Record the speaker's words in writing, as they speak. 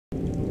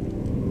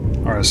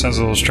Alright, sounds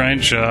a little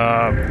strange.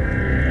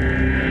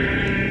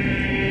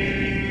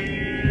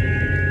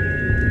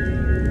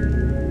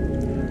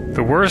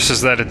 The worst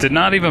is that it did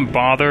not even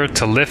bother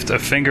to lift a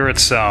finger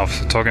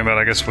itself. Talking about,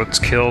 I guess, what's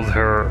killed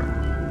her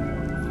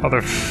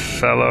other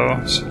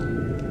fellows.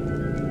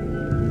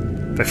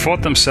 They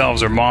fought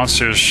themselves or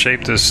monsters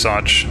shaped as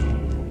such.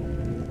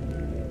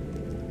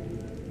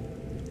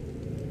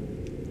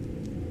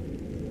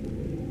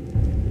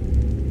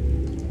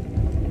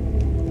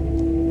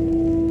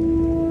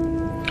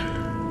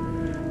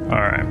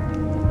 Alright.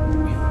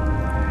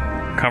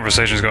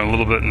 Conversation's going a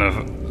little bit in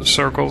the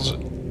circles.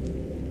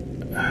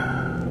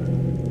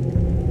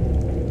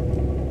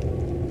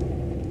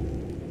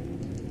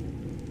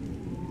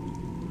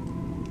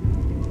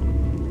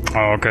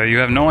 Oh, okay, you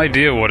have no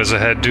idea what is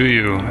ahead, do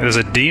you? It is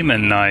a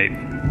demon night.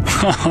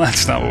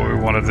 That's not what we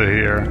wanted to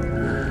hear.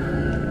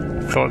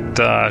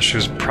 Thought she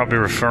was probably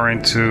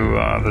referring to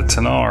the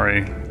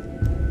Tenari.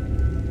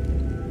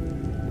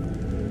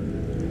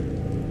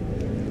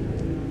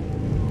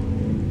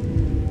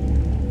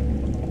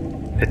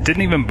 It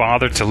didn't even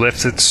bother to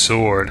lift its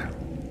sword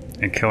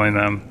in killing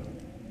them.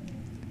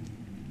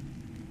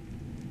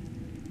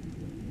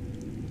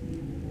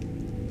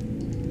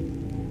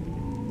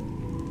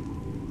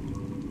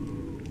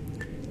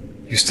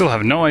 You still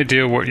have no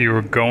idea what you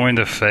were going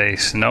to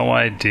face. No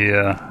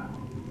idea.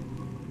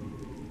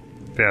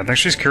 Yeah, I think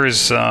she's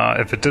curious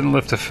if it didn't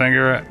lift a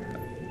finger,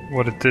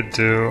 what it did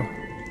do.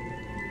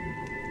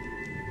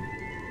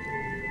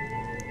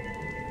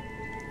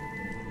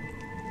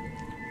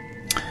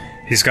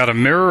 He's got a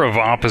mirror of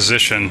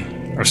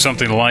opposition, or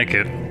something like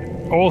it.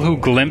 All who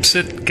glimpse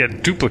it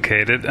get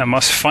duplicated and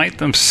must fight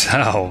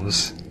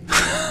themselves.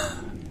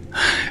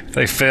 If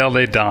they fail,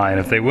 they die, and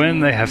if they win,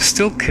 they have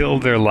still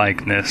killed their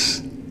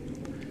likeness.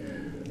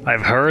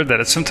 I've heard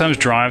that it sometimes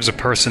drives a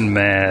person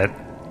mad,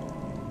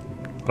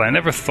 but I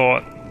never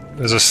thought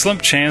there's a slim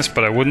chance,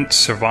 but I wouldn't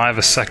survive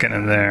a second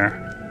in there.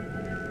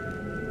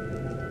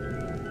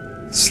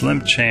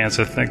 Slim chance.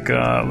 I think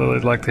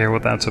Lily'd like to hear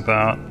what that's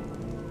about.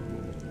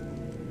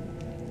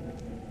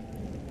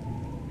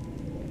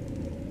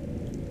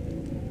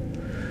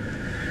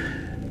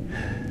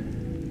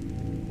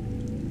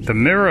 The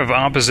mirror of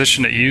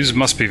opposition it used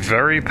must be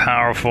very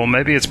powerful.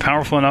 Maybe it's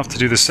powerful enough to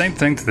do the same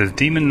thing to the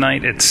demon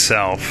knight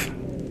itself.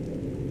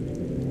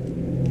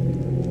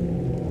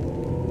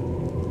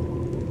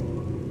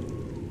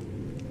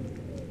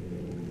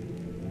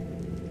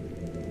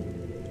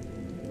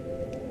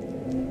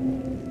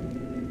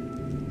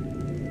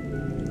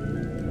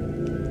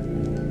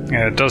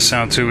 Yeah, it does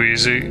sound too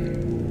easy.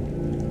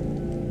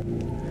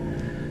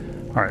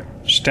 Alright,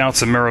 she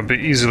doubts the mirror will be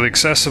easily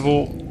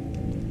accessible.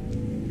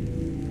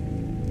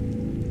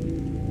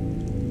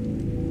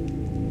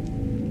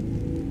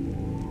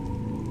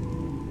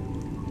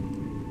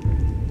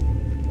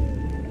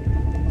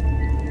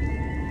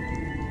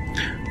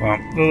 Well,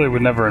 Lily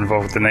would never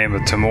invoke the name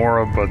of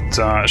Tamora,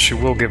 but she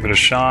will give it a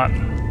shot.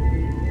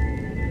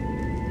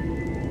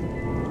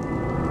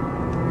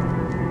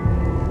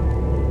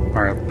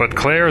 Alright, but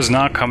Claire is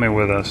not coming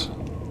with us.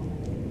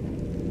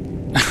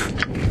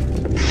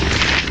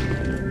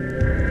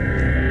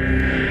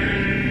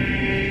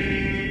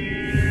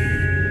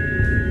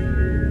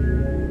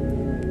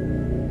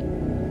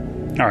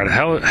 Alright,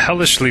 a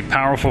hellishly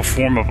powerful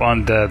form of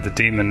undead, the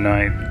Demon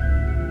Knight.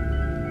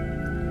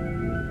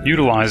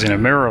 Utilizing a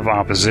mirror of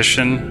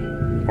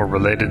opposition or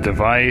related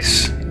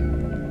device.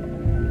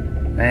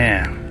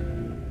 Man.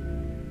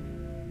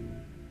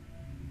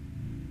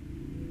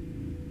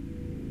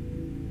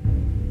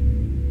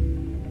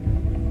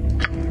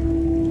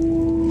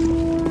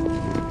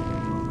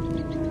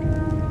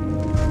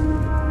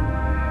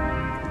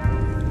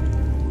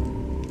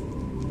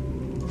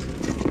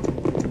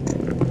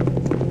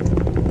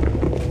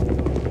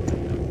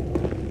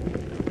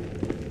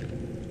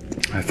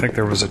 I think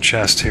there was a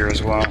chest here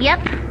as well. Yep.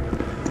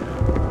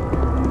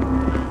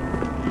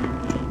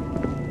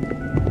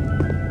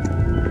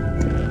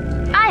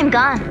 I'm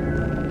gone.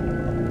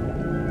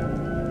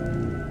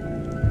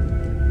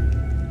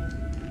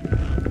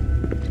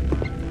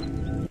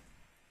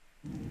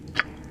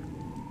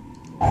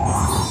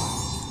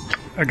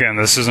 Again,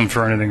 this isn't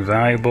for anything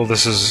valuable.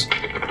 This is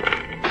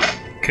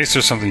in case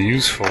there's something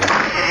useful.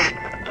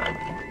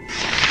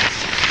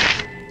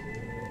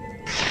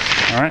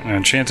 Alright, an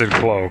enchanted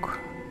cloak.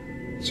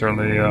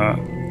 Certainly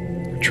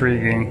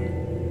intriguing.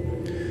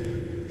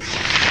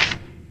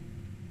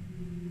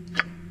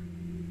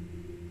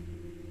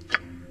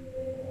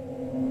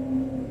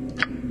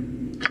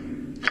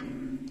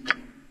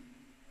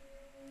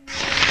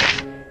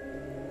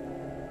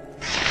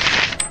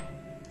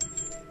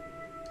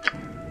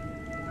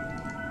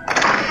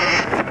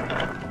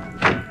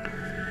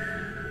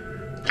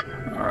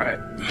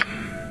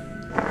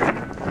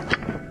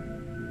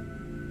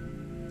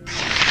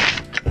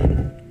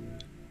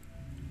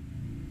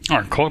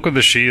 Alright, Cloak of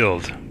the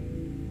Shield.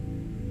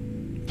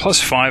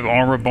 +5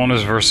 armor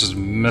bonus versus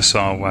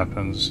missile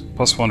weapons.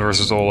 +1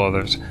 versus all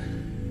others.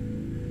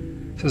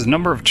 It says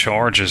number of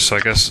charges, so I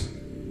guess...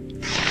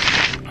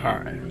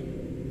 Alright.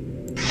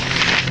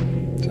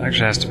 It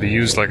actually has to be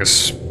used like a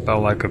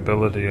spell-like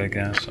ability, I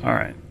guess.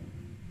 Alright.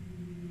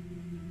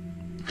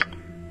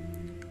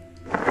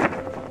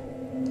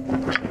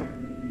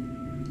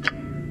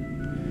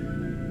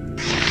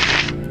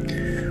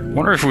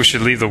 Wonder if we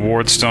should leave the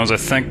ward stones. I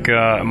think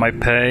it might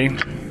pay.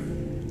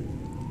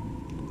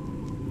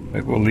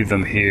 Maybe we'll leave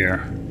them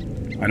here.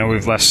 I know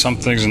we've left some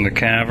things in the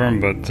cavern,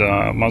 but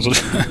might as well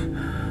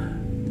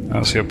I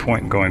don't see a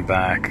point in going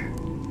back.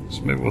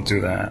 So maybe we'll do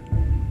that.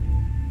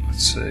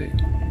 Let's see.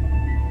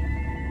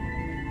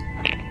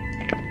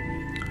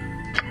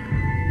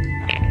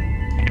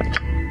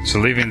 So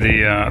leaving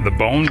the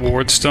bone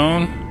ward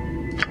stone,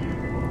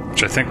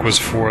 which I think was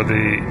for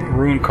the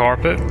rune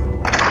carpet.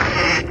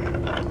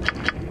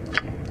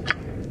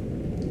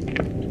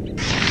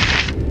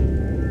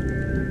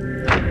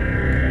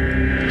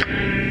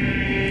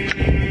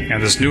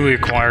 And this newly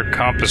acquired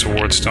compass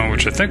ward stone,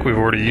 which I think we've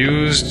already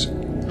used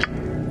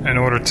in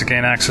order to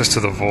gain access to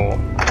the vault.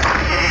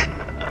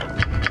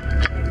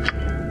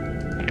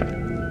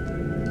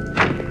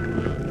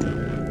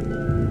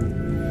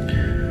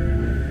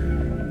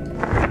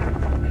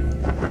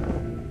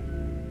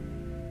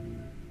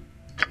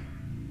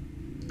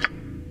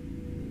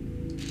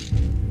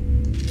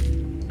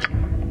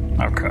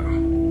 Okay.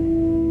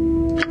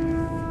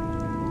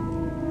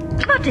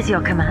 What is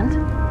your command?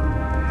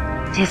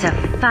 'Tis a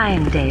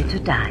fine day to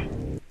die.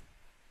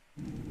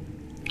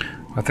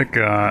 I think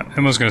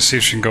Emma's going to see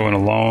if she can go in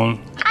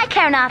alone. I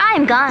care not. I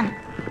am gone.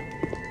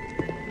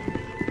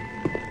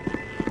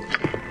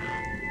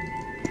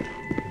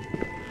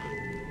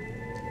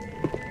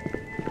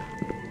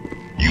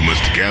 You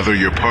must gather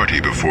your party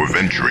before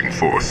venturing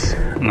forth.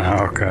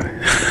 No, okay.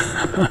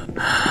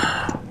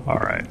 All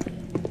right.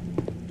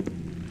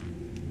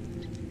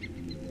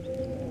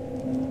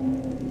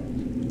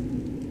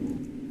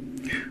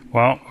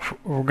 Well,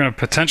 we're going to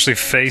potentially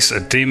face a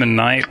demon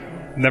knight.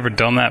 Never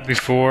done that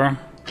before.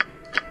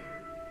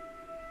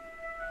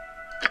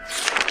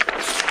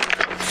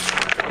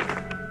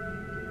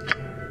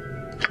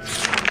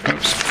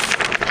 Oops.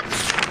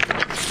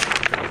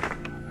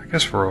 I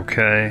guess we're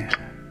okay.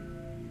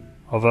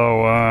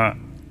 Although,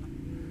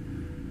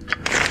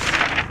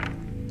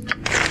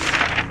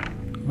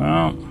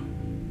 well...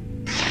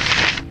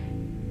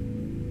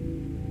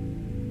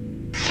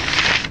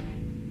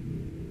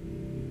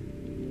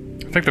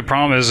 I think the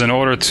problem is, in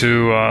order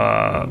to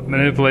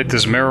manipulate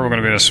this mirror, we're going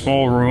to be in a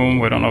small room.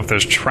 We don't know if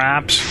there's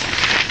traps.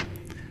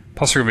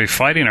 Plus, we're going to be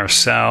fighting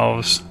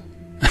ourselves.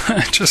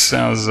 It just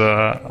sounds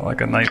like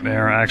a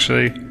nightmare,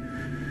 actually.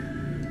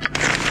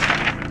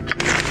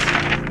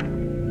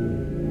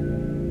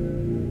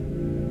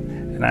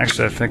 And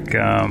actually, I think...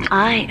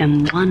 I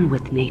am one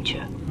with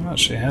nature. Oh,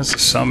 she has the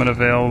summon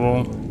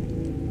available.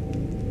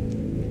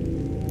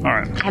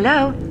 Alright.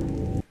 Hello?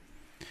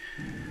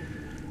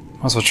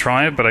 Might as well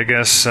try it, but I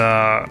guess,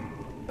 I've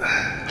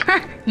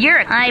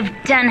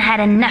done had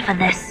enough of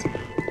this.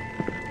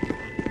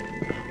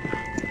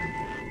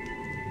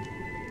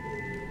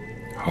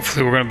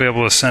 hopefully we're going to be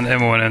able to send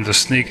Imoen in to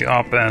sneak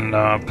up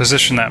and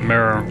position that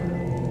mirror.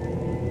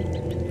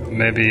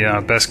 Maybe,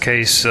 best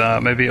case,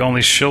 maybe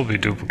only she'll be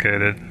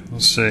duplicated. We'll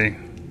see.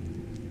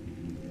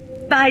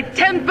 Thy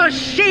temper's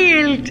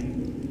shield!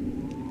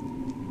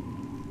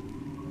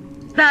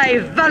 Thy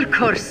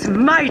Valkor's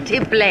mighty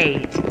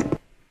blade!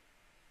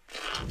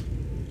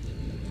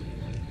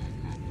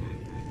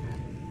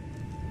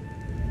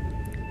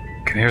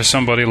 Can hear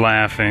somebody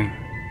laughing.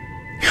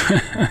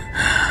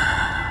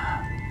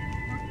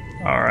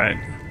 Alright.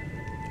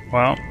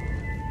 Well.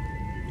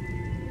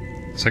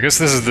 So I guess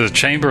this is the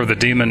chamber of the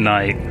demon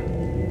knight.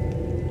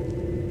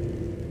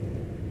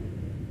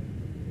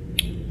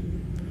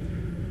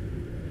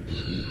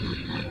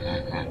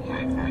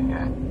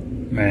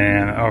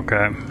 Man,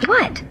 okay.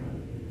 What?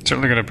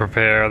 Certainly gonna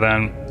prepare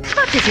then.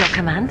 What is your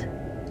command?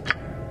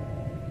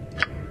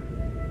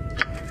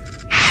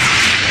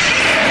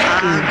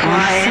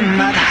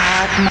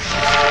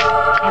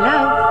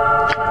 Hello?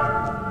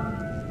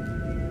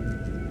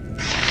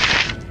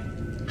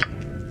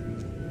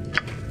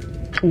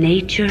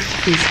 Nature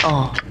is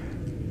all.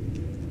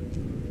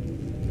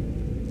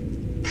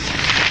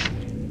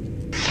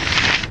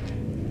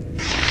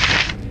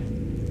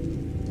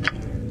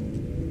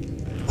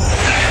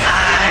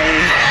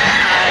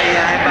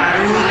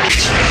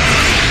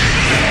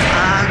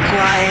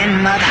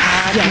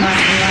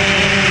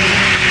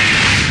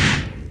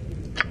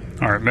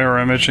 Alright, mirror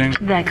imaging.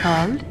 They're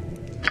called